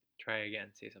Try again.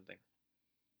 Say something.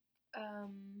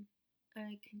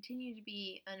 I continue to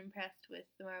be unimpressed with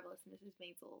The Marvelous Mrs.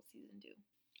 Maisel season 2.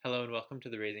 Hello and welcome to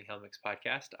the Raising Helmets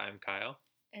podcast. I'm Kyle,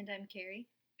 And I'm Carrie.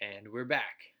 and we're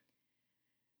back.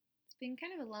 It's been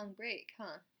kind of a long break,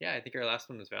 huh? Yeah, I think our last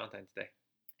one was Valentine's Day.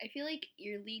 I feel like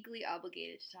you're legally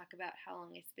obligated to talk about how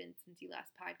long it's been since you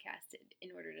last podcasted in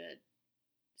order to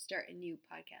start a new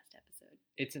podcast episode.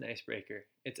 It's an icebreaker.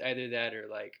 It's either that or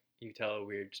like you tell a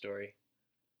weird story.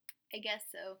 I guess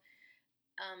so.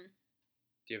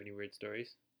 Do you have any weird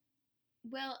stories?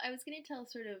 Well, I was going to tell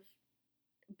sort of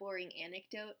boring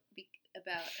anecdote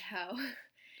about how,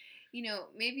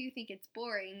 maybe you think it's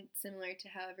boring, similar to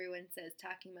how everyone says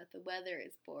talking about the weather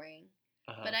is boring.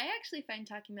 But I actually find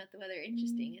talking about the weather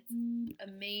interesting. It's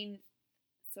a main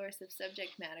source of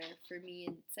subject matter for me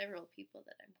and several people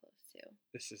that I'm close to.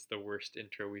 This is the worst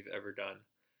intro we've ever done.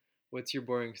 What's your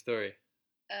boring story?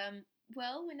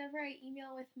 Well, whenever I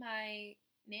email with my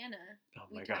Nana,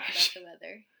 we talk gosh. about the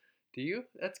weather. Do you?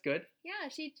 That's good. Yeah,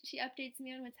 she updates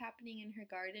me on what's happening in her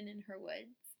garden and her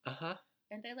woods.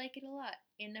 And I like it a lot.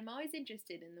 And I'm always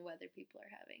interested in the weather people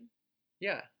are having.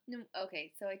 Yeah. No,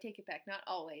 okay, so I take it back. Not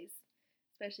always.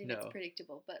 Especially if it's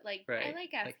predictable. But, I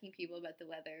like asking people about the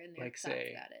weather and their thoughts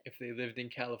about it. If they lived in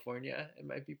California, it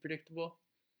might be predictable.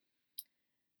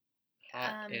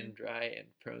 Hot and dry and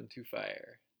prone to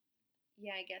fire.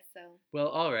 Yeah, I guess so. Well,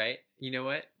 all right. You know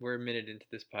what? We're a minute into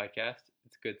this podcast.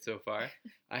 It's good so far.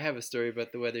 I have a story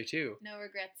about the weather, too. No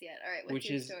regrets yet. All right, what's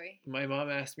your story? My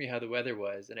mom asked me how the weather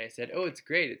was, and I said, oh, it's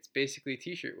great. It's basically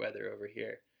t-shirt weather over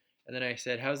here. And then I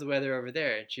said, how's the weather over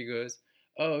there? And she goes,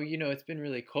 oh, it's been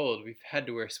really cold. We've had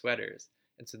to wear sweaters.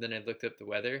 And so then I looked up the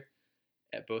weather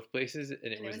at both places,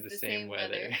 and it was the same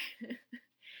weather.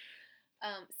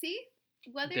 See?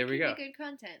 Weather there we can go. Be good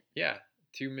content. Yeah,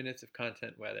 2 minutes of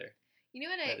content weather.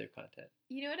 Weather content.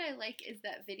 You know what I like is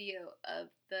that video of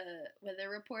the weather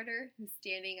reporter who's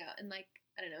standing out in I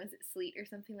don't know, is it sleet or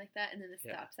something like that? And then the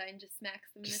stop sign just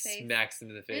smacks them in the face. Smacks them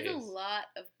in the face. There's a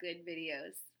lot of good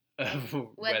videos of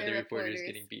weather reporters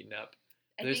getting beaten up.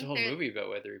 There's a whole movie about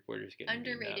weather reporters getting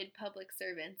beaten up. Underrated public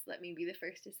servants, let me be the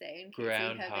first to say, in case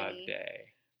Groundhog you have any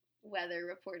Day. Weather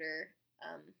reporter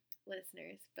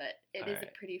listeners, but it is a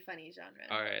pretty funny genre.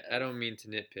 All right, I don't mean to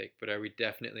nitpick, but are we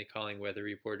definitely calling weather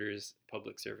reporters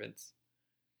public servants?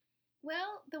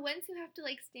 Well, the ones who have to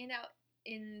stand out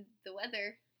in the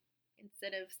weather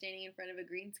instead of standing in front of a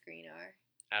green screen are.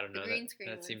 I don't know. The green screen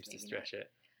that seems to stretch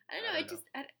it. I don't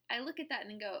know. I look at that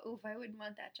and go, oof, I wouldn't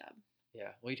want that job. Yeah,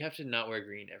 well, you'd have to not wear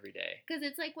green every day. Because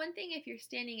it's one thing if you're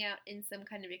standing out in some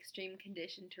kind of extreme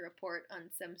condition to report on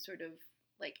some sort of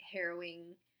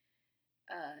harrowing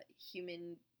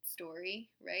human story,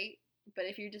 right? But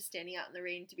if you're just standing out in the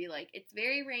rain to be it's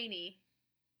very rainy.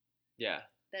 Yeah.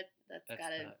 That's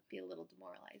gotta be a little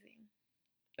demoralizing.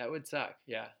 That would suck,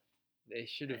 yeah. They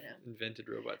should have invented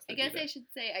robots. I guess I should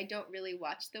say I don't really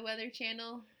watch the Weather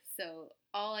Channel, so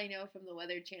all I know from the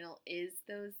Weather Channel is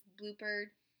those blooper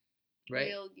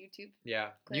real YouTube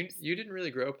clips. You didn't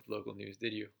really grow up with local news,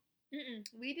 did you?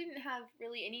 We didn't have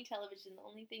really any television. The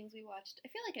only things we watched, I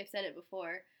feel like I've said it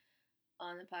before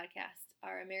on the podcast,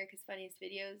 are America's Funniest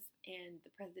Videos and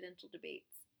the presidential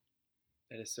debates.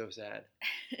 That is so sad.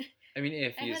 I mean,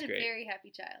 if he is great. I had a very happy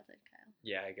childhood, Kyle.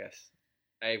 Yeah, I guess.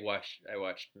 I watched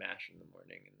MASH in the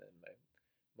morning, and then my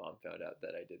mom found out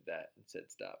that I did that and said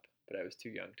stop. But I was too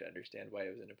young to understand why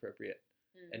it was inappropriate,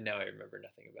 and now I remember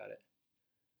nothing about it.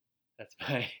 That's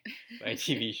my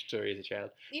TV story as a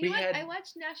child. You know what? I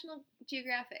watched National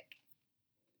Geographic.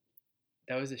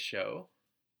 That was a show?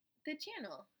 The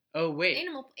channel. Oh, wait.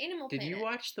 Animal Planet. Did you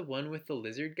watch the one with the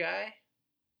lizard guy?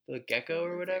 The gecko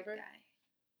or whatever?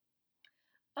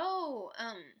 Oh,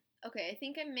 okay. I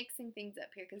think I'm mixing things up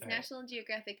here because National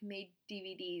Geographic made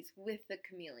DVDs with the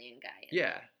chameleon guy in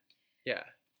them. Yeah.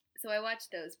 So I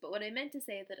watched those, but what I meant to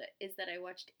say is that I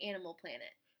watched Animal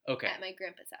Planet. Okay. At my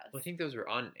grandpa's house. Well, I think those were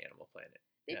on Animal Planet.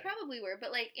 They probably were, but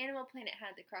Animal Planet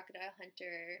had the crocodile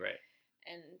hunter. Right.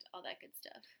 And all that good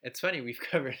stuff. It's funny, we've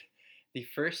covered the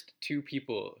first two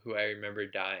people who I remember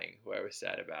dying, who I was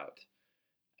sad about.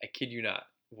 I kid you not,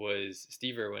 was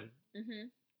Steve Irwin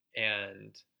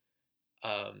and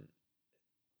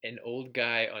an old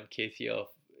guy on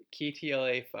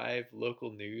KTLA 5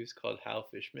 local news called Hal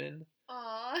Fishman.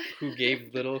 Aww. Who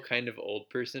gave little kind of old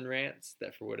person rants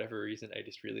that for whatever reason I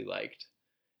just really liked,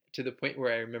 to the point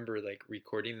where I remember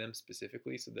recording them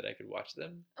specifically so that I could watch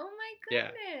them. Oh my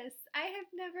goodness. I have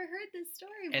never heard this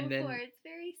story before. It's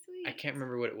very sweet. I can't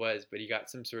remember what it was, but he got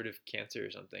some sort of cancer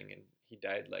or something, and he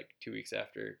died 2 weeks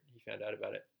after he found out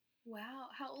about it. Wow.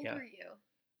 How old were you?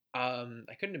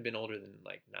 I couldn't have been older than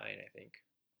 9, I think.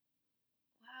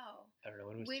 Wow.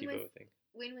 when was When TiVo a thing?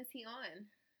 when was he on?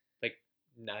 Like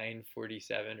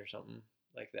 9:47 or something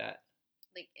like that.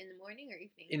 Like in the morning or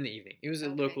evening? In the evening. It was a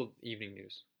Okay. local evening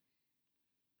news.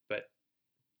 But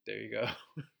there you go.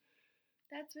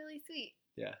 That's really sweet.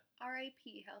 Yeah.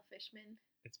 R.I.P. Hal Fishman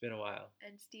It's been a while.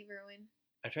 and Steve Irwin.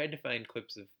 I tried to find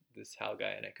clips of this Hal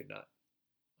guy and I could not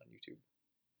on YouTube.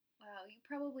 Wow, you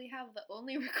probably have the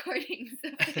only recordings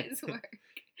of his work.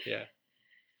 Yeah.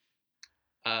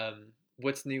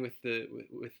 What's new with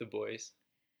the boys?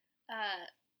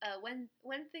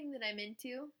 One thing that I'm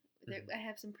into, I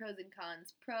have some pros and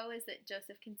cons. Pro is that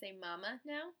Joseph can say mama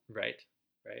now. Right.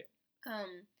 At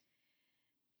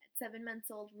 7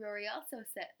 months old, Rory also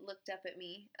looked up at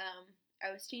me.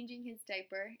 I was changing his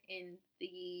diaper in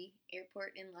the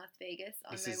airport in Las Vegas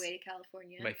on my way to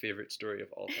California. My favorite story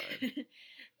of all time.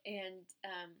 And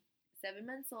 7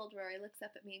 months old, Rory looks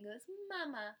up at me and goes,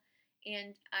 "Mama,"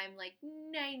 and I'm like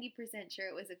 90% sure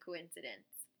it was a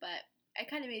coincidence, but I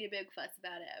kind of made a big fuss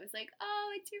about it. I was like,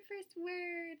 "Oh, it's your first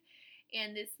word,"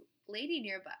 and this lady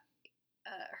nearby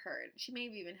heard. She may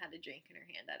have even had a drink in her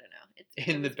hand. I don't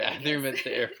know. In the bathroom at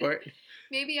the airport.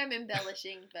 Maybe I'm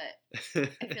embellishing, but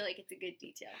I feel like it's a good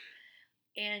detail.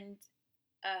 And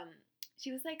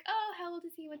she was like, "Oh, how old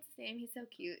is he? What's his name? He's so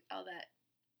cute." All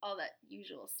that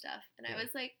usual stuff. And I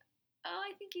was like, "Oh,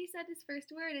 I think he said his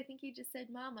first word. I think he just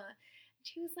said mama." And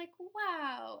she was like,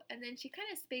 "Wow." And then she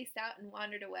kind of spaced out and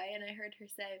wandered away, and I heard her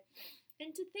say,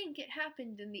 "And to think it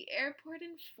happened in the airport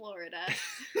in Florida."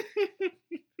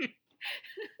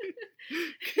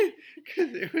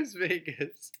 Because it was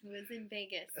Vegas. It was in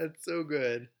Vegas. That's so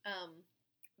good.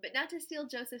 But not to steal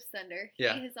Joseph's thunder,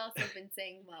 Yeah. he has also been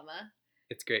saying mama.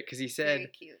 It's great because he said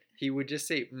Very cute. he would just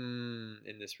say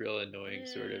in this real annoying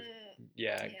sort of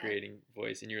grating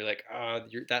voice, and you're like,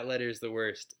 that letter is the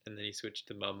worst, and then he switched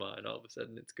to mama, and all of a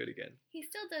sudden it's good again. He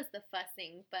still does the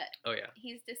fussing, but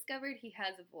he's discovered he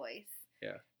has a voice.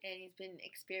 Yeah. And he's been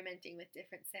experimenting with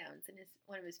different sounds, and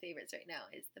one of his favorites right now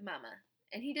is the mama.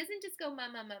 And he doesn't just go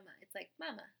mama, mama. It's like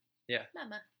mama. Yeah.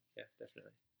 Mama. Yeah,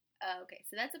 definitely. Okay,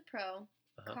 so that's a pro.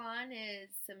 Con is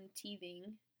some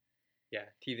teething. Yeah,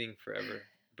 teething forever.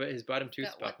 But his bottom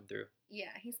tooth's popping through.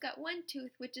 Yeah, he's got one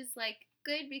tooth, which is like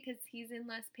good because he's in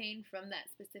less pain from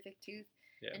that specific tooth.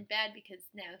 Yeah. And bad because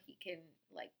now he can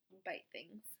like bite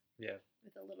things. Yeah.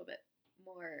 With a little bit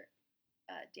more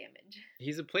damage.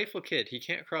 He's a playful kid. He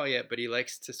can't crawl yet, but he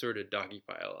likes to sort of doggy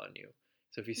pile on you.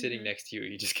 So if he's sitting next to you,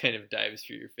 he just kind of dives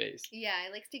through your face. Yeah,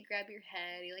 he likes to grab your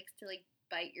head. He likes to like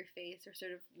bite your face or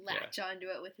sort of latch onto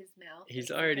it with his mouth. He's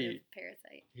like already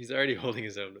parasite. He's already holding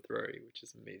his own with Rory, which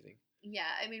is amazing. Yeah,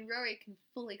 I mean Rory can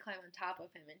fully climb on top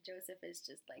of him, and Joseph is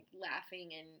just like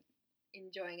laughing and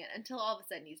enjoying it until all of a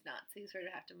sudden he's not. So you sort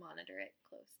of have to monitor it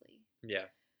closely. Yeah,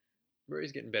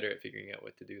 Rory's getting better at figuring out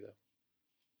what to do though.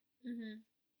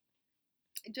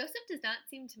 Joseph does not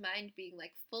seem to mind being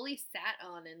like fully sat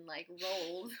on and like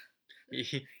rolled.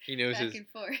 he knows back and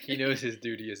forth. He knows his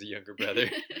duty as a younger brother.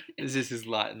 This is his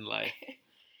lot in life.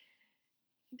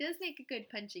 He does make a good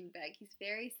punching bag. He's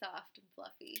very soft and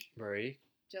fluffy. Rory?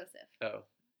 Joseph. Oh,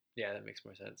 yeah, that makes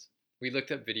more sense. We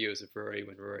looked up videos of Rory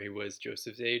when Rory was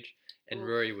Joseph's age, and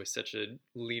Rory was such a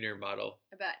leaner model.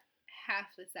 About half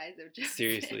the size of Joseph.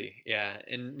 Seriously, yeah.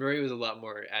 And Rory was a lot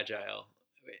more agile,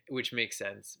 which makes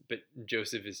sense. But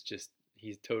Joseph is just,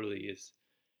 he totally is,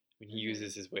 I mean, he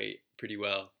uses his weight pretty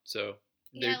well. So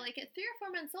yeah, like at 3 or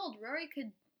 4 months old, Rory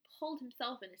could hold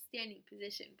himself in a standing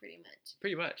position pretty much.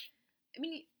 Pretty much. I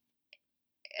mean,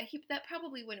 that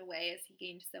probably went away as he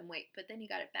gained some weight, but then he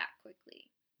got it back quickly.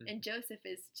 And Joseph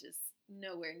is just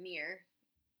nowhere near,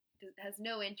 has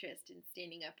no interest in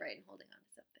standing upright and holding on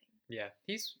to something. Yeah,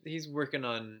 he's working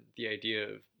on the idea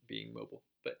of being mobile,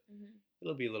 but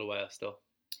it'll be a little while still.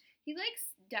 He likes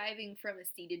diving from a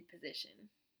seated position.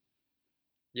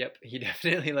 Yep, he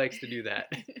definitely likes to do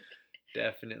that.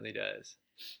 Definitely does.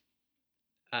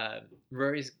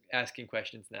 Rory's asking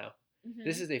questions now.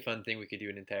 This is a fun thing we could do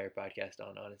an entire podcast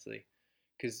on, honestly,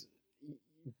 because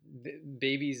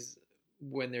babies,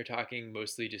 when they're talking,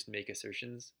 mostly just make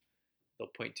assertions. They'll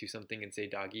point to something and say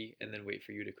doggy and then wait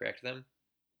for you to correct them.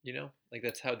 You know, like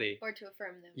that's how they... Or to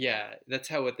affirm them. Yeah, that's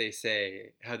what they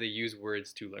say, how they use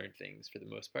words to learn things for the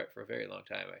most part for a very long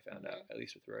time, I found out, at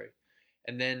least with Rory.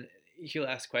 And then he'll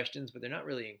ask questions, but they're not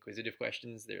really inquisitive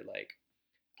questions. They're like,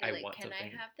 I want something. Can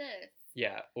I have this?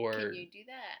 Yeah, or... Can you do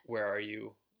that? Where are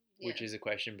you? Which is a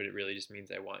question, but it really just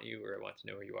means I want you or I want to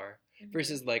know where you are.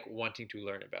 Versus like wanting to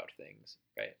learn about things,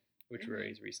 right? Which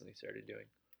Rory's recently started doing.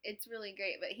 It's really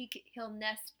great, but he'll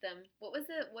nest them. What was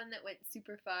the one that went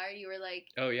super far? You were like...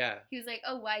 Oh, yeah. He was like,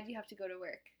 oh, why'd you have to go to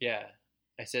work? Yeah.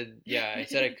 I said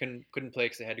I couldn't play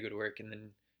because I had to go to work, and then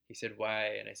He said,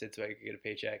 why? And I said, so I could get a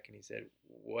paycheck. And he said,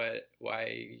 what?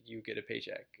 Why you get a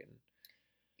paycheck? And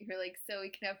You're like, so we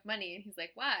can have money. And he's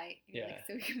like, why? And you're yeah, like,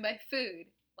 so we can buy food.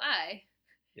 Why?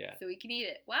 yeah. So we can eat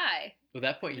it. Why? Well, at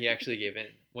that point, he actually gave in.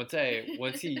 Once I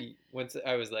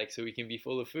was like, so we can be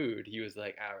full of food. He was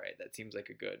like, all right, that seems like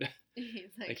a good. He's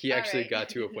Like he "All actually right." got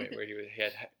to a point where he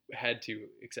had to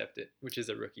accept it, which is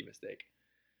a rookie mistake.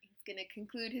 He's gonna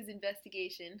conclude his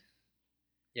investigation.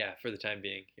 Yeah, for the time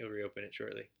being, he'll reopen it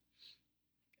shortly.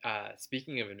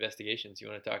 Speaking of investigations, you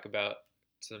want to talk about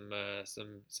some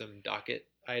docket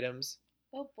items?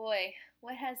 Oh boy,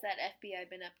 what has that FBI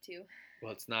been up to?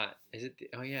 Well, it's not. Is it?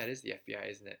 Oh yeah, it is the FBI,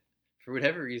 isn't it? For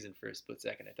whatever reason, for a split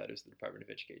second, I thought it was the Department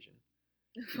of Education,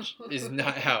 which is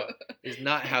not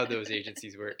how those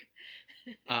agencies work.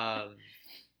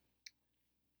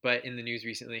 But in the news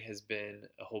recently has been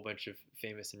a whole bunch of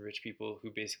famous and rich people who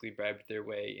basically bribed their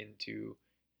way into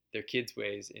their kids'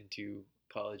 ways into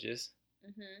colleges.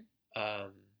 Mm-hmm.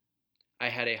 I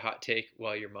had a hot take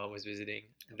while your mom was visiting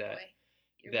Oh that boy,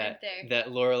 you went there. that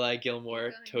Lorelai Gilmore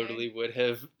Keep going totally would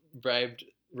have bribed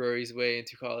Rory's way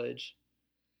into college.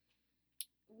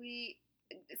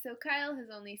 So Kyle has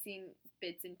only seen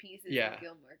bits and pieces Yeah. of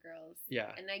Gilmore Girls.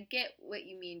 Yeah. And I get what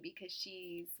you mean because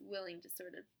she's willing to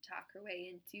sort of talk her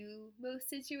way into most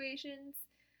situations,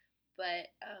 but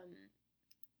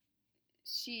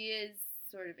she is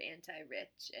sort of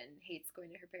anti-rich and hates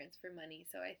going to her parents for money.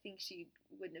 So I think she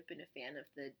wouldn't have been a fan of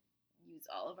the use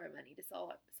all of our money to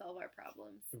solve our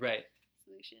problems Right.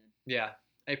 solution. Yeah.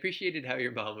 I appreciated how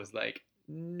your mom was like,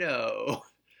 no.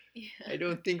 Yeah. I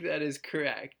don't think that is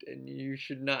correct, and you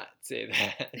should not say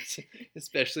that,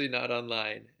 especially not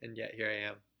online. And yet here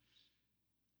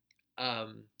I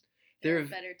am. There are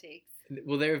better takes.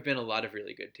 Well, there have been a lot of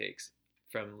really good takes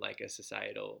from like a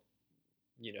societal,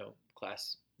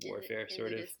 class warfare in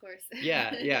sort the of discourse.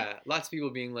 yeah. Lots of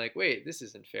people being like, wait, this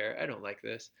isn't fair. I don't like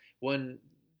this. One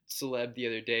celeb the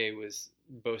other day was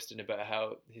boasting about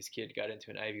how his kid got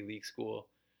into an Ivy League school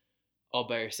all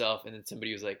by herself, and then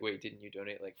somebody was like, wait, didn't you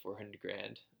donate like 400 grand?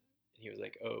 And he was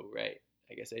like, oh right,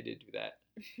 I guess I did do that.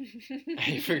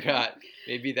 I forgot.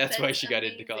 Maybe that's why she got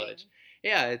into college.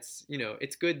 Yeah, it's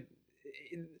it's good.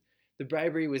 The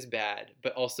bribery was bad,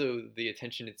 but also the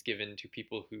attention it's given to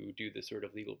people who do the sort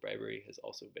of legal bribery has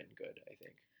also been good, I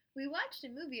think. We watched a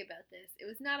movie about this. It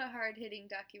was not a hard-hitting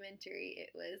documentary.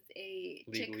 It was a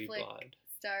Legally chick flick Blonde.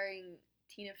 starring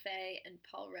Tina Fey and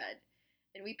Paul Rudd.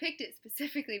 And we picked it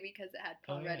specifically because it had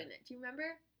Paul Rudd in it. Do you remember?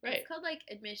 Right. It's called like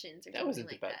Admissions or that something wasn't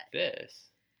like about that. this.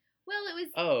 Well, it was.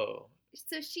 Oh.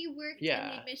 So she worked in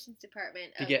the admissions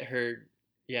department to get her.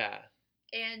 Yeah.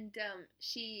 And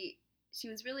she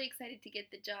was really excited to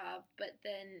get the job, but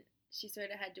then she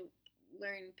sort of had to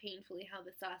learn painfully how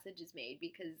the sausage is made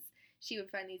because she would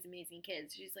find these amazing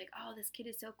kids. She's like, oh, this kid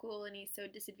is so cool and he's so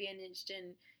disadvantaged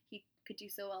and he could do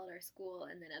so well at our school.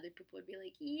 And then other people would be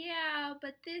like, yeah,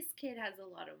 but this kid has a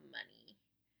lot of money.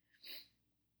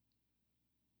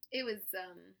 It was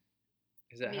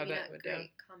is that maybe how that not went great down?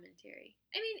 commentary.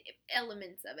 I mean,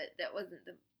 elements of it. That wasn't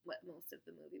what most of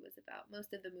the movie was about.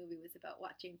 Most of the movie was about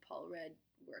watching Paul Rudd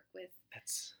work with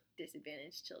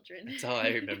disadvantaged children. That's all I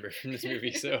remember from this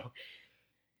movie. So,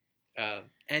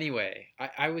 anyway,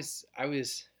 I was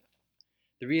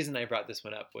the reason I brought this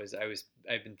one up was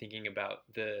I've been thinking about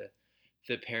the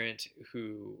parent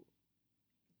who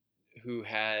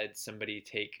had somebody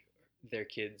take their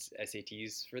kids'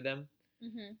 SATs for them,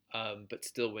 but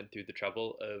still went through the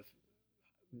trouble of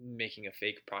making a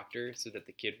fake proctor so that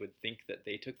the kid would think that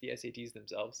they took the SATs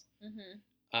themselves.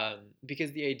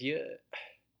 Because the idea,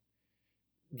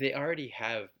 they already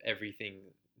have everything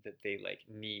that they like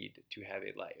need to have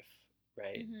a life,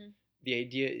 right? The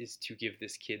idea is to give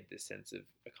this kid this sense of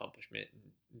accomplishment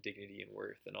and dignity and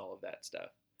worth and all of that stuff.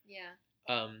 Yeah.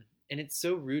 And it's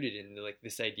so rooted in like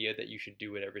this idea that you should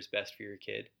do whatever's best for your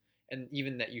kid, and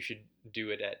even that you should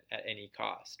do it at any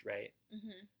cost, right?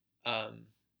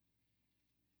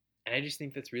 And I just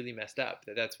think that's really messed up.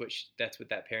 That's what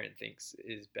that parent thinks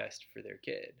is best for their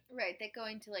kid. Right. That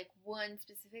going to like one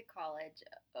specific college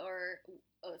or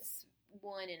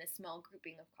one in a small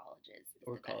grouping of colleges.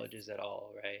 Or colleges at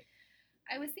all, right?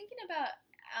 I was thinking about,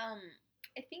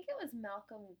 I think it was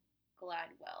Malcolm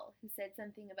Gladwell who said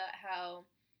something about how,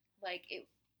 like,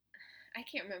 I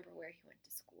can't remember where he went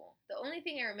to school. The only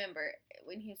thing I remember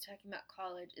when he was talking about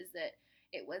college is that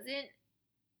it wasn't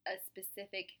a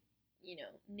specific,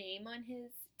 name on his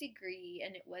degree,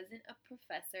 and it wasn't a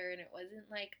professor, and it wasn't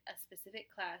like a specific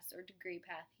class or degree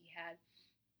path he had.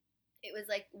 It was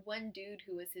like one dude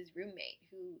who was his roommate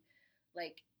who,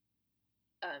 like,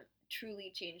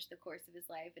 truly changed the course of his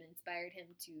life and inspired him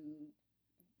to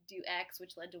do X,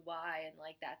 which led to Y, and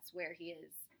like that's where he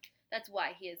is. That's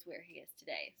why he is where he is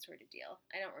today, sort of deal.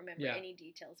 I don't remember Yeah. any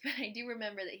details, but I do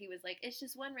remember that he was like, it's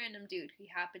just one random dude he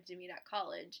happened to meet at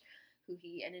college, who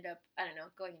he ended up, I don't know,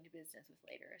 going into business with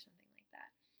later or something like that.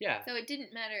 Yeah. So it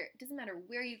didn't matter. It doesn't matter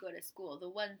where you go to school. The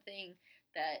one thing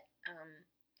that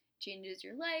changes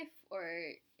your life or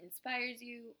inspires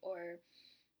you or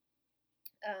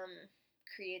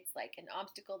creates like an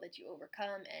obstacle that you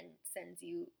overcome and sends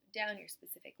you down your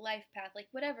specific life path, like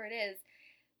whatever it is,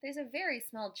 there's a very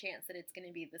small chance that it's going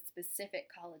to be the specific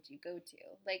college you go to.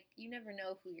 Like, you never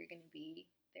know who you're going to be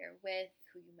there with,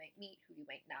 who you might meet, who you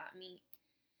might not meet.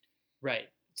 Right.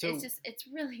 So It's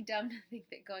really dumb to think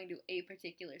that going to a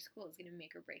particular school is going to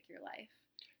make or break your life.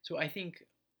 So I think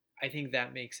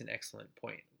that makes an excellent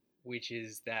point, which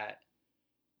is that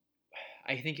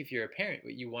I think if you're a parent,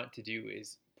 what you want to do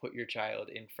is put your child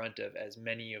in front of as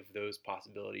many of those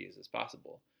possibilities as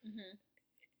possible,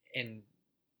 Mm-hmm. and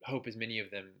hope as many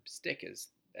of them stick as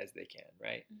they can,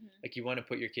 right? Mm-hmm. Like, you want to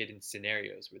put your kid in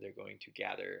scenarios where they're going to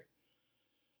gather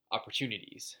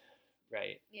opportunities,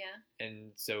 right? Yeah.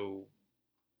 And so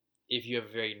if you have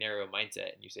a very narrow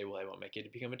mindset and you say, well, I want my kid to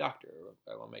become a doctor,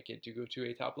 or I want my kid to go to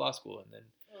a top law school and then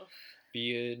Oof.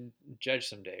 be a judge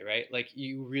someday, right? Like,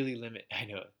 you really limit, I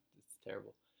know it's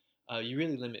terrible. You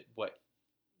really limit what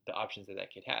the options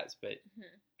that kid has. But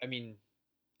Mm-hmm. I mean,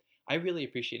 I really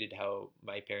appreciated how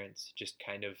my parents just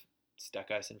kind of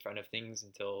stuck us in front of things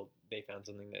until they found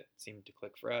something that seemed to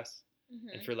click for us. Mm-hmm.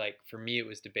 And for me, it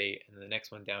was debate, and the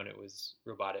next one down, it was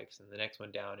robotics, and the next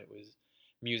one down, it was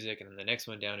music, and then the next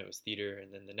one down, it was theater,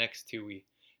 and then the next two we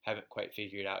haven't quite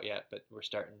figured out yet, but we're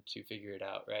starting to figure it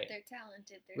out, right? They're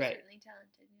talented. They're Right. certainly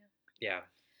talented, yeah. Yeah.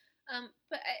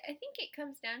 But I think it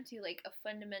comes down to like a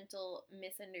fundamental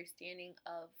misunderstanding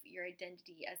of your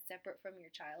identity as separate from your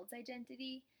child's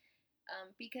identity.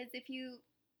 Because if you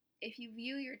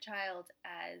view your child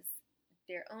as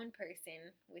their own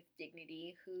person with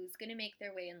dignity who's going to make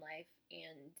their way in life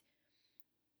and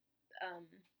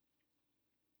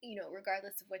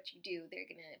regardless of what you do, they're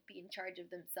going to be in charge of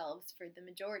themselves for the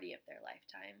majority of their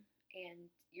lifetime, and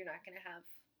you're not going to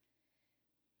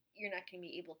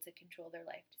be able to control their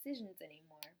life decisions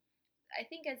anymore. I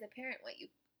think as a parent, what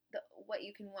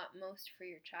you can want most for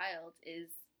your child is,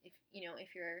 if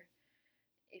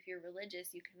you're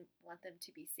religious, you can want them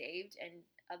to be saved, and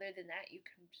other than that, you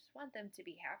can just want them to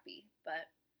be happy. But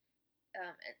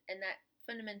and that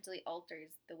fundamentally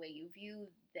alters the way you view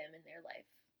them and their life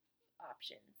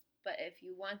options. But if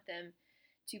you want them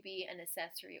to be an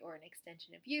accessory or an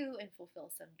extension of you and fulfill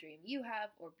some dream you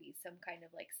have or be some kind of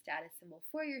like status symbol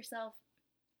for yourself,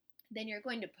 then you're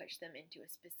going to push them into a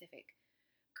specific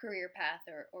career path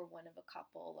or one of a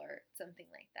couple or something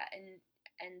like that.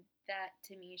 And that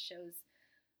to me shows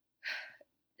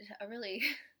a really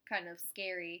kind of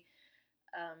scary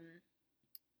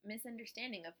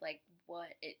misunderstanding of like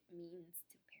what it means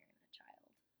to parent a child.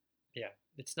 Yeah,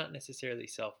 it's not necessarily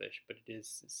selfish, but it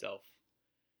is self-centered.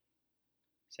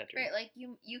 Right, like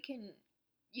you can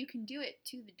do it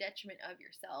to the detriment of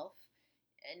yourself,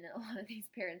 and a lot of these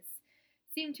parents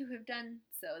seem to have done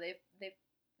so. They've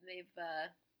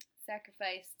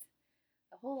sacrificed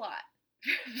a whole lot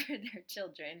for their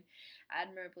children,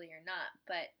 admirably or not.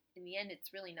 But in the end,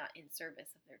 it's really not in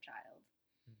service of their child.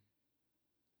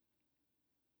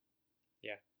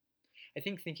 Yeah, I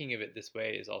think thinking of it this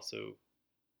way is also,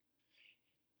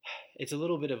 it's a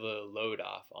little bit of a load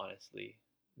off, honestly.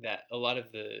 That a lot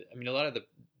of the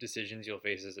decisions you'll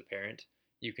face as a parent,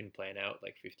 you can plan out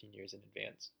like 15 years in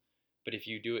advance. But if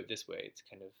you do it this way, it's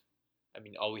kind of,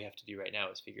 all we have to do right now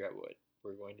is figure out what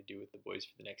we're going to do with the boys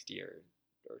for the next year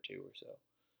or two or so,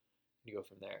 and go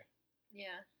from there.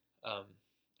 Yeah.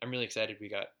 I'm really excited we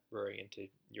got Rory into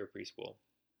your preschool,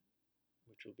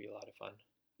 which will be a lot of fun.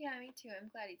 Yeah, me too. I'm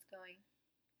glad he's going.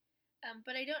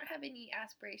 But I don't have any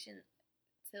aspiration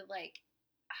to like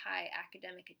high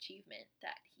academic achievement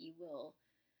that he will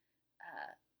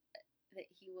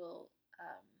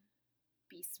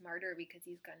be smarter because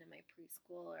he's gone to my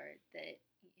preschool, or that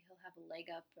he'll have a leg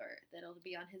up, or that it'll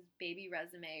be on his baby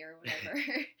resume or whatever.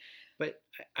 But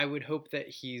I would hope that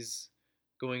he's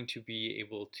going to be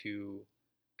able to,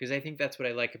 because I think that's what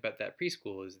I like about that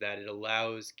preschool, is that it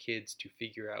allows kids to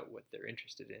figure out what they're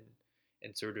interested in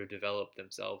and sort of develop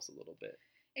themselves a little bit.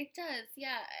 It does,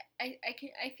 yeah.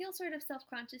 I feel sort of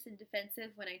self-conscious and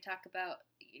defensive when I talk about,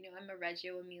 I'm a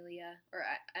Reggio Emilia, or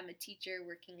I'm a teacher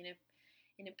working in a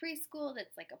preschool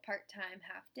that's like a part-time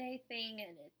half-day thing,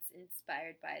 and it's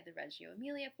inspired by the Reggio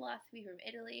Emilia philosophy from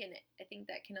Italy, and I think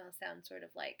that can all sound sort of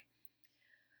like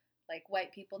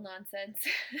white people nonsense.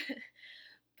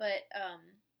 But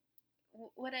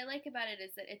what I like about it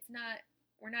is that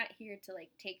we're not here to like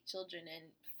take children and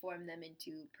form them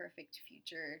into perfect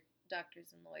future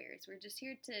doctors and lawyers. We're just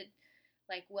here to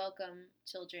like welcome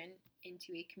children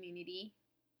into a community,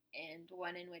 and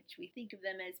one in which we think of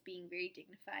them as being very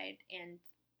dignified, and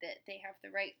that they have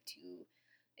the right to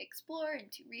explore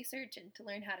and to research and to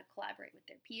learn how to collaborate with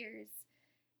their peers.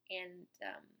 And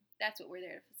that's what we're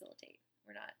there to facilitate.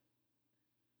 We're not.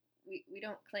 We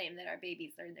don't claim that our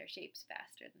babies learn their shapes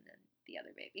faster than the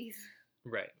other babies.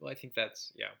 Right. Well, I think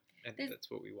that's I think There's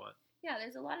that's what we want. Yeah,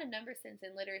 there's a lot of number sense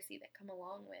and literacy that come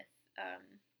along with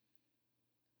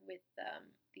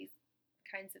these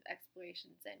kinds of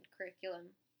explorations and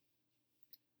curriculum,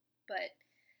 but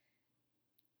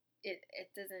it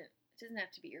doesn't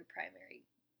have to be your primary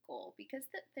goal, because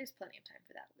there's plenty of time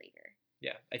for that later.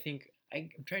 Yeah, I think I'm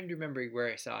trying to remember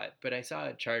where I saw it, but I saw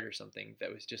a chart or something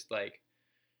that was just like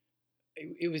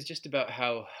it was just about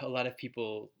how a lot of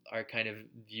people are kind of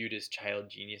viewed as child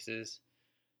geniuses,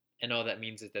 and all that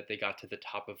means is that they got to the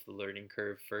top of the learning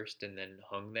curve first and then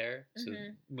hung there. So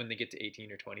when they get to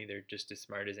 18 or 20, they're just as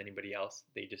smart as anybody else.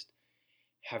 They just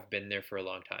have been there for a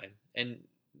long time. And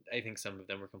I think some of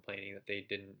them were complaining that they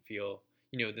didn't feel,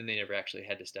 then they never actually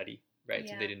had to study, right?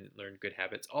 So Yeah. they didn't learn good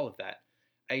habits, all of that.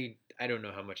 I don't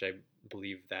know how much I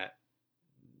believe that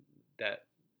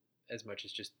as much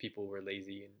as just people were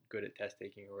lazy and good at test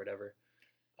taking or whatever.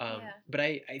 Yeah. But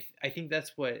I think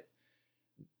that's what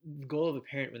the goal of a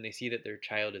parent when they see that their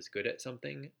child is good at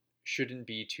something shouldn't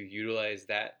be to utilize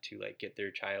that to like get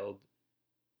their child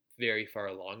very far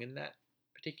along in that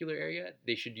particular area.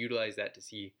 They should utilize that to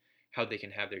see how they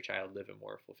can have their child live a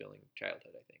more fulfilling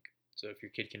childhood, I think. So if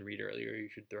your kid can read earlier, you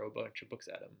should throw a bunch of books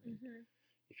at them. Mm-hmm.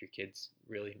 If your kid's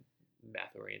really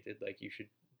math oriented, like you should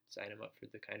sign them up for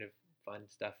the kind of fun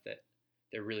stuff that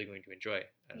they're really going to enjoy.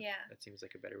 Yeah. That seems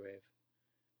like a better way of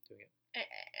doing it.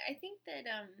 I think that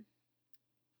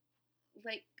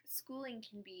like schooling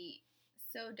can be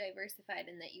so diversified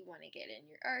in that you want to get in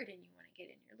your art and you want to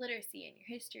get in your literacy and your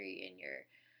history and your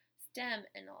STEM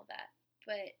and all that.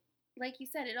 But like you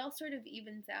said, it all sort of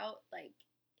evens out. Like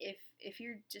if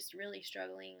you're just really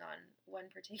struggling on one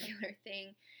particular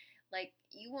thing, like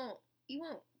you won't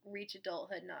reach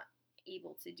adulthood not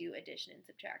able to do addition and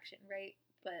subtraction, right?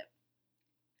 But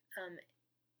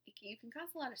you can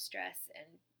cause a lot of stress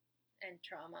and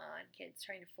trauma on kids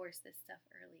trying to force this stuff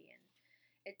early, and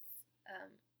it's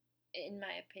in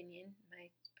my opinion, my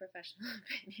professional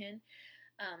opinion,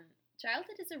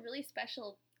 childhood is a really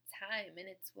special time, and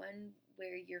it's one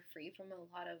where you're free from a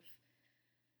lot of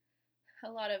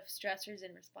stressors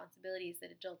and responsibilities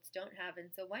that adults don't have. And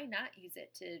so why not use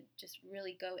it to just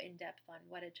really go in depth on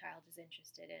what a child is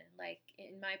interested in? Like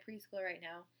in my preschool right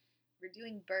now, we're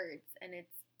doing birds, and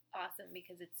it's awesome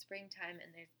because it's springtime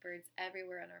and there's birds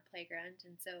everywhere on our playground.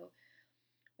 And so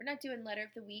we're not doing letter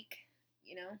of the week,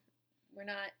 we're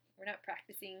not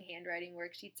practicing handwriting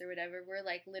worksheets or whatever. We're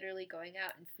like literally going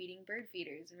out and feeding bird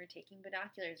feeders, and we're taking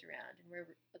binoculars around, and we're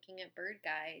looking at bird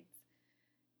guides,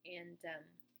 and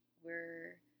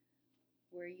we're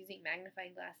using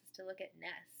magnifying glasses to look at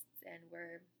nests, and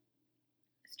we're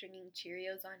stringing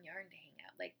Cheerios on yarn to hang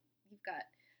out. Like, you've got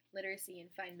literacy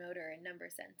and fine motor and number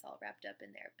sense all wrapped up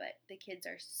in there, but the kids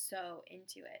are so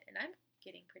into it, and I'm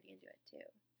getting pretty into it too.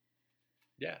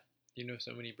 Yeah, you know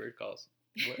so many bird calls.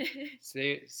 What,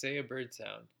 say a bird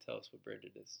sound. Tell us what bird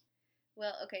it is.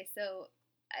 Well, okay, so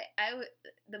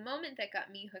the moment that got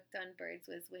me hooked on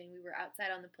birds was when we were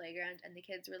outside on the playground and the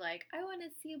kids were like, I want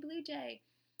to see a blue jay.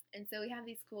 And so we have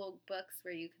these cool books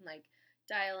where you can like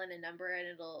dial in a number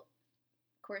and it'll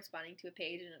corresponding to a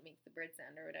page and it makes the bird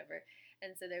sound or whatever.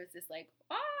 And so there was this like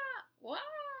wah wah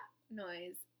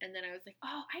noise, and then I was like,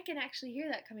 oh, I can actually hear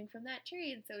that coming from that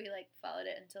tree. And so we like followed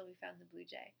it until we found the blue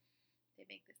jay. They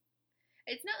make this.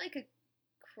 It's not like a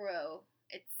crow.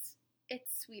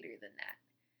 It's sweeter than that.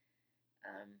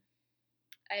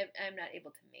 I'm not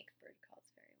able to make bird calls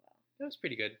very well. That was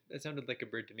pretty good. That sounded like a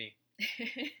bird to me.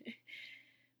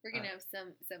 We're gonna have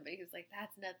somebody who's like,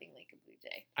 that's nothing like a blue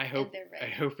jay. I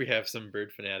hope we have some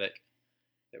bird fanatic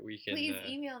that we can. Please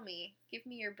email me. Give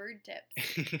me your bird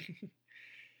tips.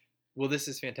 Well, this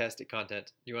is fantastic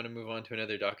content. You want to move on to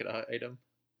another docket item?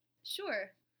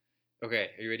 Sure. Okay,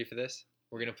 are you ready for this?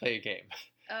 We're gonna play a game.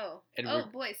 Oh.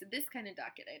 Boy, so this kind of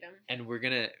docket item. And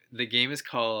the game is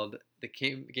called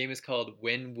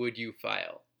When Would You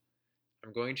File?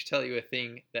 I'm going to tell you a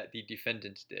thing that the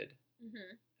defendant did.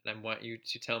 Mm-hmm. And I want you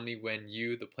to tell me when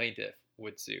you, the plaintiff,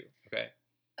 would sue, okay?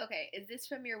 Okay, is this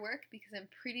from your work? Because I'm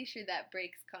pretty sure that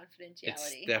breaks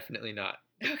confidentiality. It's definitely not.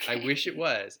 Okay. I wish it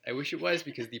was.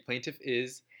 Because the plaintiff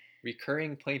is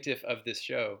recurring plaintiff of this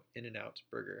show, In-N-Out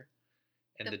Burger.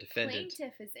 and the the defendant.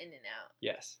 plaintiff is In-N-Out.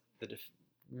 Yes,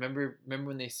 remember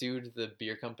when they sued the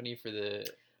beer company for the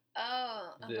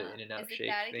Oh, In-N-Out Is it shake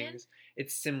that again? things?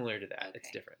 It's similar to that. It's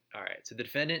Okay. different. All right. So the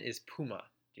defendant is Puma.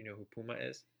 Do you know who Puma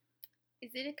is?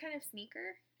 Is it a kind of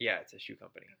sneaker? Yeah, it's a shoe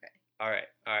company. Okay. All right.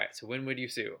 All right. So when would you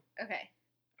sue? Okay.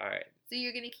 All right. So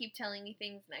you're gonna keep telling me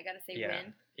things, and I gotta say Yeah.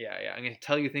 when. Yeah. I'm gonna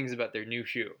tell you things about their new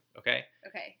shoe. Okay.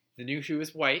 Okay. The new shoe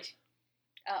is white.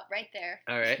 Oh, right there.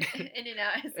 All right.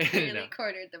 In-N-Out has In-N-Out. clearly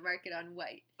cornered the market on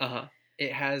white.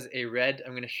 It has a red.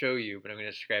 I'm gonna show you, but I'm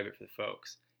gonna describe it for the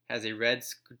folks. Has a red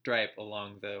stripe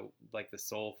along the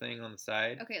sole thing on the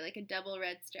side. Okay, like a double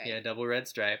red stripe. Yeah, double red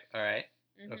stripe. All right.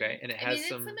 Mhm. Okay, and it I has mean,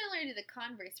 some. it's similar to the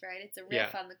Converse, right? It's a riff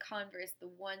Yeah. on the Converse, the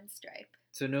one stripe.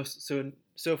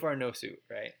 So far no suit,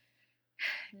 right?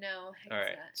 No, I guess All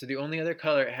right. not. So the only other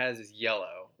color it has is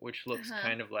yellow, which looks Uh-huh.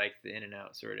 kind of like the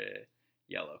In-N-Out sort of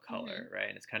yellow color, right?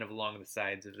 And it's kind of along the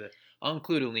sides of the. I'll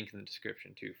include a link in the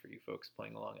description too for you folks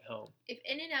playing along at home. If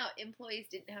In-N-Out employees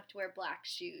didn't have to wear black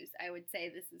shoes, I would say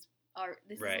this is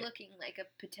Right. looking like a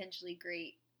potentially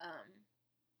great,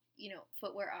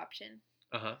 footwear option.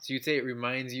 So you'd say it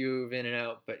reminds you of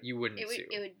In-N-Out, but you wouldn't sue.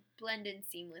 It would blend in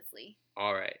seamlessly.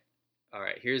 All right.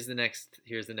 Here's the next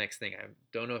thing. I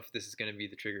don't know if this is going to be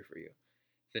the trigger for you.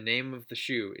 The name of the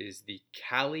shoe is the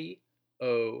Cali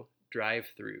O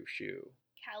drive-through shoe.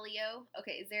 Calio.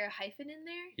 Okay, is there a hyphen in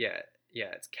there? Yeah.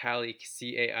 It's Cali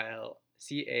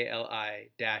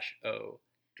CALI-O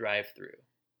drive-through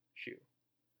shoe.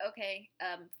 Okay.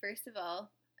 First of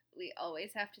all, we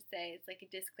always have to say it's like a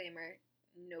disclaimer.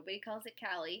 Nobody calls it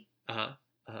Cali. No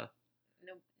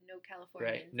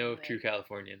Californians. Right. No anyway. true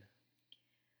Californian.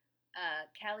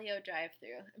 Calio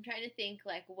drive-through. I'm trying to think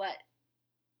like what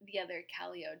the other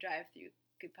Calio drive-through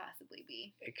could possibly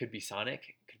be. It could be Sonic.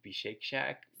 It could be Shake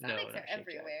Shack. Sonics no, are not Shake Shack.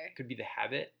 everywhere. It could be The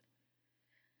Habit.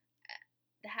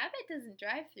 The Habit doesn't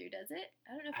drive-through, does it?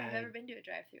 I don't know if I've ever been to a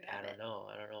drive-through Habit. I don't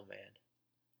know, man.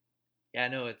 Yeah,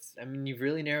 no, you've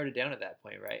really narrowed it down at that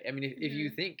point, right? I mean, if you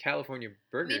think California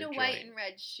Burger a joint, white and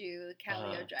red shoe, the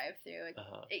Calio drive-through,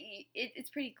 it's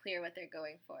pretty clear what they're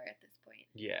going for at this point.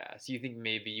 Yeah, so you think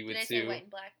maybe you would Did I sue say white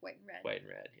and black, white and red? White and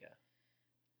red,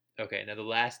 yeah. Okay, now the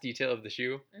last detail of the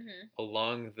shoe,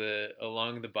 along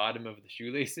the bottom of the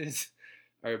shoelaces,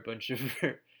 are a bunch of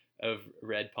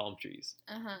red palm trees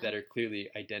that are clearly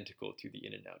identical to the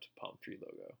In-N-Out palm tree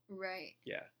logo. Right.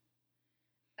 Yeah.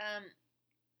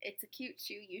 It's a cute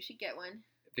shoe. You should get one.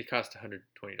 They cost $120.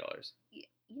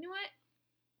 You know what?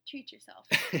 Treat yourself.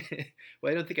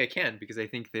 Well, I don't think I can because I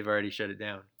think they've already shut it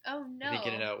down. Oh no! I think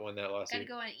In-N-Out won that lawsuit. Gotta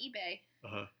go on eBay.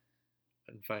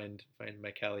 And find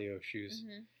my Calio shoes.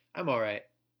 I'm all right.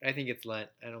 I think it's Lent.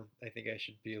 I think I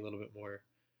should be a little bit more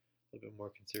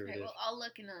conservative. Okay, well, I'll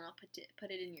look and then I'll put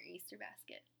it in your Easter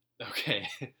basket. Okay.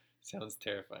 Sounds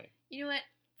terrifying. You know what?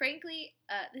 Frankly,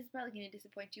 this is probably going to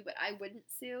disappoint you, but I wouldn't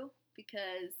sue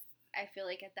because I feel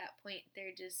like at that point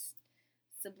they're just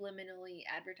subliminally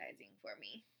advertising for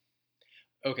me.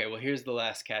 Okay, well, here's the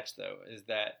last catch, though, is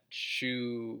that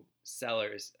shoe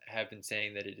sellers have been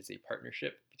saying that it is a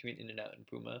partnership between In-N-Out and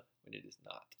Puma when it is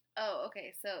not. Oh,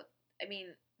 okay. So, I mean,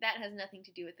 that has nothing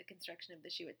to do with the construction of the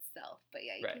shoe itself, but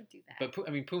yeah, you can't do that.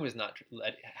 But Puma's not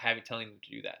telling them to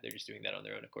do that. They're just doing that on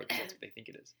their own accord because that's what they think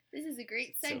it is. This is a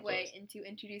great So segue close. into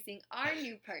introducing our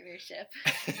new partnership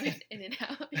with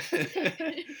In-N-Out.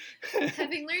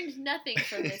 Having learned nothing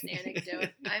from this anecdote,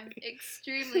 I'm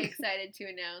extremely excited to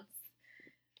announce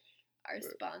our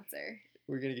sponsor.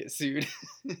 We're going to get sued.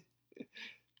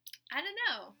 I don't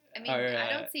know. I mean, I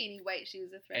don't see any white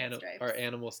shoes with red stripes. Our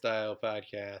Animal Style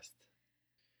podcast.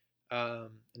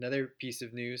 Another piece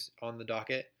of news on the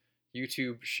docket.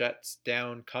 YouTube shuts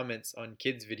down comments on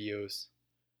kids' videos.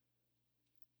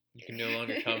 You can no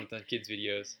longer comment on kids'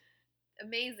 videos.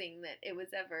 Amazing that it was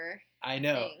ever I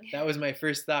know. thing. That was my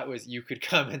first thought was you could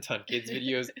comment on kids'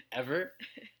 videos ever?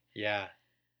 Yeah.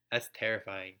 That's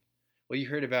terrifying. Well, you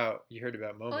heard about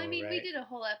Momo, Well, I mean, right? we did a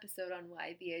whole episode on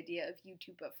why the idea of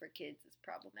YouTube but for kids is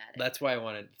problematic. That's why I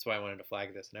wanted to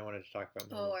flag this, and I wanted to talk about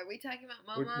Momo. Oh, are we talking about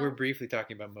Momo? We're briefly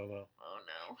talking about Momo. Oh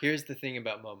no. Here's the thing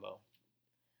about Momo.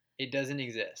 It doesn't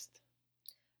exist.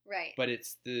 Right. But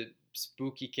it's the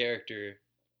spooky character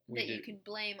that you can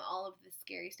blame all of the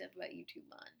scary stuff about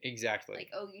YouTube on. Exactly.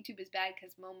 Like, oh, YouTube is bad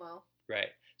because Momo. Right.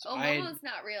 So Momo's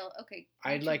not real. Okay.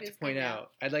 I'd like to point out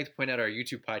our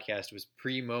YouTube podcast was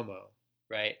pre-Momo,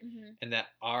 right? Mm-hmm. And that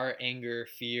our anger,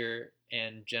 fear,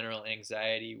 and general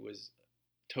anxiety was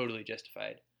totally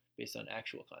justified based on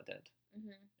actual content.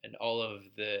 Mm-hmm. And all of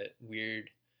the weird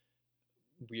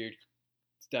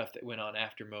stuff that went on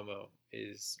after Momo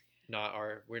is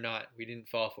We didn't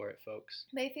fall for it, folks.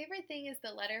 My favorite thing is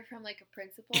the letter from like a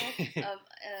principal of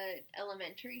an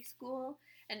elementary school,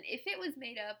 and if it was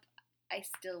made up, I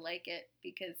still like it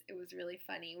because it was really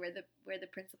funny. Where the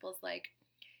principal's like,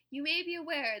 "You may be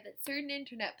aware that certain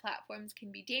internet platforms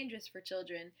can be dangerous for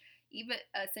children, even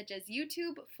such as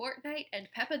YouTube, Fortnite, and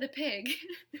Peppa the Pig."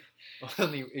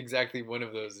 Only exactly one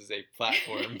of those is a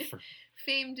platform for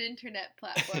Famed internet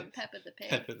platform, Peppa the Pig.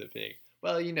 Peppa the Pig.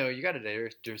 Well, you got to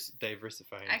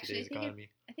diversify in Actually, today's economy.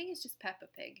 I think it's just Peppa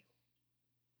Pig.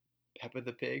 Peppa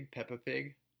the Pig? Peppa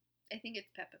Pig? I think it's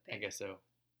Peppa Pig. I guess so.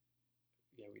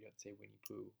 Yeah, we don't say Winnie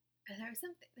Pooh. And there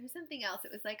was something else.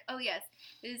 It was like, oh yes,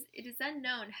 it is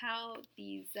unknown how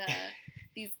these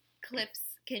clips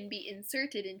can be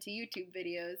inserted into YouTube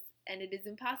videos, and it is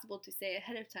impossible to say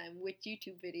ahead of time which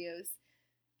YouTube videos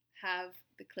have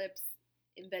the clips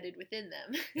embedded within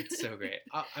them. It's so great.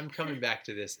 I'm coming back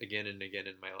to this again and again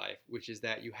in my life, which is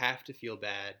that you have to feel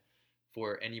bad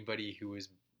for anybody who was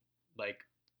like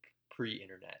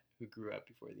pre-internet, who grew up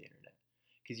before the internet,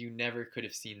 because you never could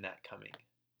have seen that coming.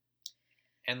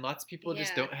 And lots of people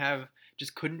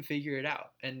just couldn't figure it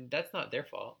out, and that's not their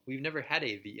fault. We've never had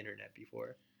the internet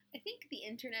before. I think the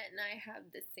internet and I have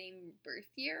the same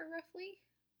birth year, roughly.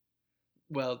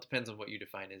 Well, it depends on what you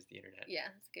define as the internet. Yeah,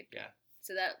 that's good. Yeah.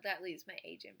 So that leaves my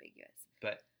age ambiguous.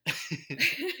 But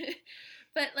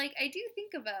but like I do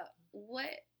think about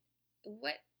what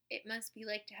it must be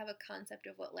like to have a concept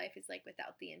of what life is like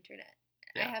without the internet.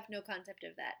 Yeah. I have no concept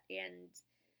of that, and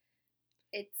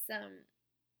it's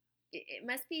it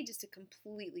must be just a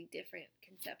completely different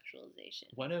conceptualization.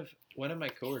 One of my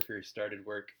coworkers started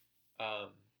work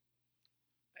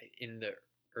in the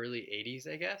early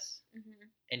 80s, I guess. Mm-hmm.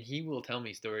 And he will tell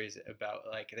me stories about,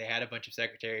 like, they had a bunch of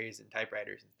secretaries and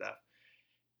typewriters and stuff.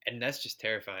 And that's just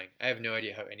terrifying. I have no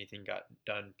idea how anything got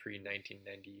done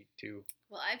pre-1992.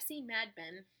 Well, I've seen Mad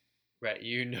Men. Right,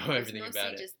 you know everything about it. It's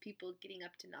mostly just people getting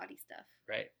up to naughty stuff.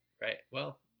 Right.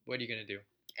 Well, what are you going to do?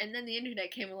 And then the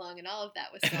internet came along and all of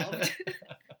that was solved.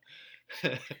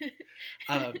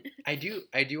 I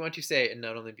do want to say, and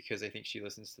not only because I think she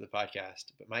listens to the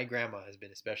podcast, but my grandma has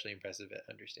been especially impressive at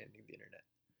understanding the internet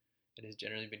and has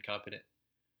generally been competent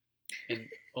and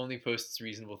only posts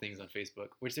reasonable things on Facebook,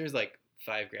 which there's like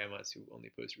 5 grandmas who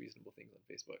only post reasonable things on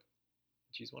Facebook.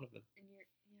 She's one of them.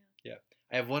 Yeah.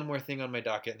 I have one more thing on my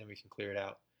docket and then we can clear it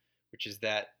out, which is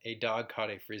that a dog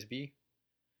caught a Frisbee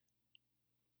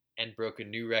and broke a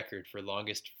new record for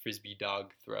longest Frisbee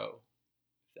dog throw.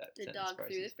 The dog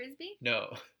threw the Frisbee?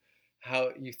 No.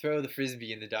 How you throw the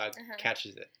Frisbee and the dog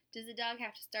catches it. Does the dog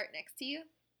have to start next to you?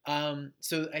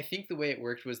 So I think the way it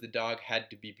worked was the dog had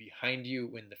to be behind you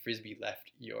when the Frisbee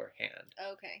left your hand.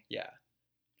 Okay. Yeah.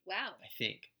 Wow. I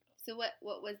think. So what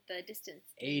was the distance?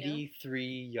 83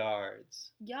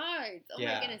 yards. Yards? Oh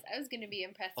my goodness. I was going to be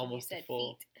impressed when you said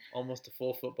feet. Almost a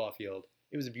full football field.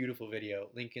 It was a beautiful video.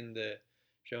 Link in the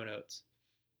show notes.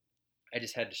 I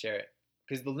just had to share it.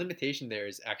 Because the limitation there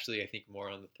is actually, I think, more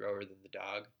on the thrower than the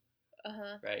dog.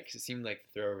 Right? Because it seemed like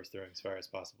the thrower was throwing as far as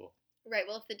possible. Right.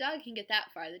 Well, if the dog can get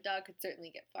that far, the dog could certainly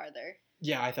get farther.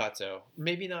 Yeah, I thought so.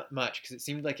 Maybe not much, because it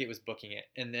seemed like it was booking it.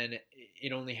 And then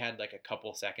it only had like a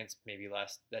couple seconds, maybe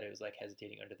less, that it was like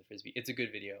hesitating under the Frisbee. It's a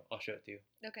good video. I'll show it to you.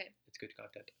 Okay. It's good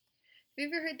content. Have you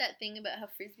ever heard that thing about how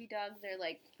Frisbee dogs are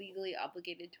like legally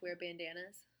obligated to wear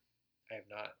bandanas? I have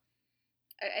not.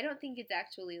 I don't think it's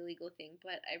actually a legal thing,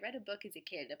 but I read a book as a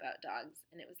kid about dogs,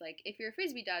 and it was like, if you're a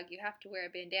Frisbee dog, you have to wear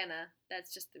a bandana.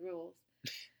 That's just the rules.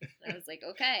 And I was like,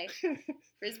 okay,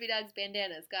 Frisbee dogs,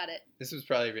 bandanas, got it. This was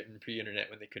probably written pre-internet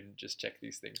when they couldn't just check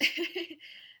these things.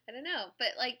 I don't know,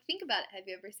 but like, think about it. Have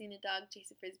you ever seen a dog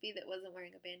chase a Frisbee that wasn't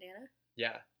wearing a bandana?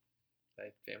 Yeah. My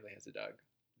family has a dog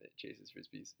that chases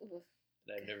Frisbees. Oof.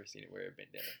 And I've never seen it wear a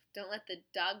bandana. Don't let the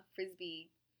dog Frisbee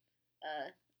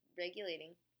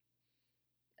regulating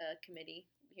committee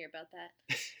hear about that.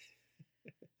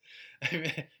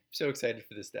 I'm so excited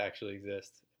for this to actually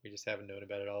exist. We just haven't known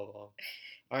about it all along.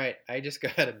 All right, I just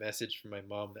got a message from my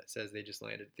mom that says they just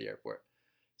landed at the airport.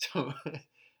 So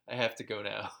I have to go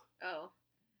now. Oh.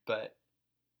 But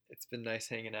it's been nice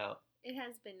hanging out. It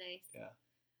has been nice. Yeah.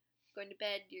 Going to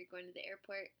bed, you're going to the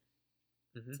airport.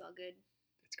 Mm-hmm. It's all good.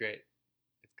 It's great.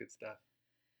 It's good stuff.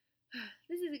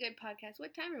 This is a good podcast.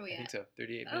 What time are we at? I think so.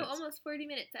 38 minutes. Oh, almost 40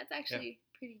 minutes. That's actually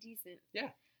pretty decent.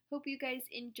 Yeah. Hope you guys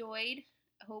enjoyed.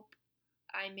 Hope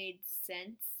I made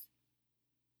sense.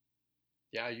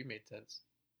 Yeah, you made sense.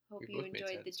 Hope you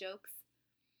enjoyed the jokes.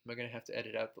 Am I going to have to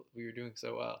edit out we were doing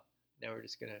so well? Now we're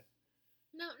just going to...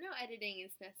 No editing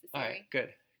is necessary. All right, good.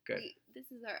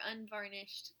 This is our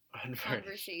unvarnished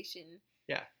conversation.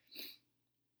 Yeah.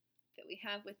 That we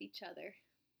have with each other.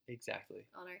 Exactly.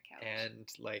 on our couch. And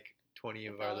like 20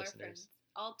 of with our all listeners. friends.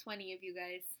 All 20 of you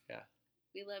guys. Yeah.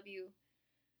 We love you.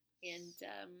 And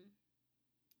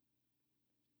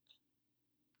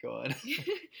Go on.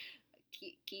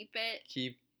 keep it.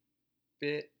 Keep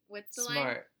it What's the smart.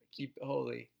 line? Keep it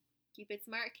holy. Keep it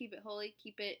smart. Keep it holy.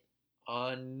 Keep it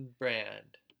on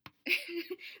brand.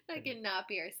 That cannot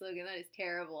be our slogan. That is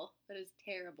terrible. That is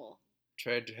terrible.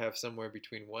 Tried to have somewhere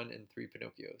between 1 and 3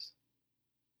 Pinocchios.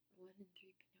 1 and 3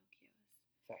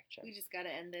 Pinocchios. Fact check. We just gotta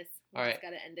end this. All right.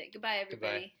 Gotta end it. Goodbye,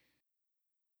 everybody.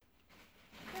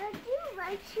 Would you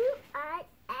like to add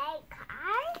a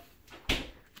card?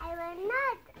 I will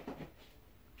not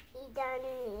eat on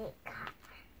a card.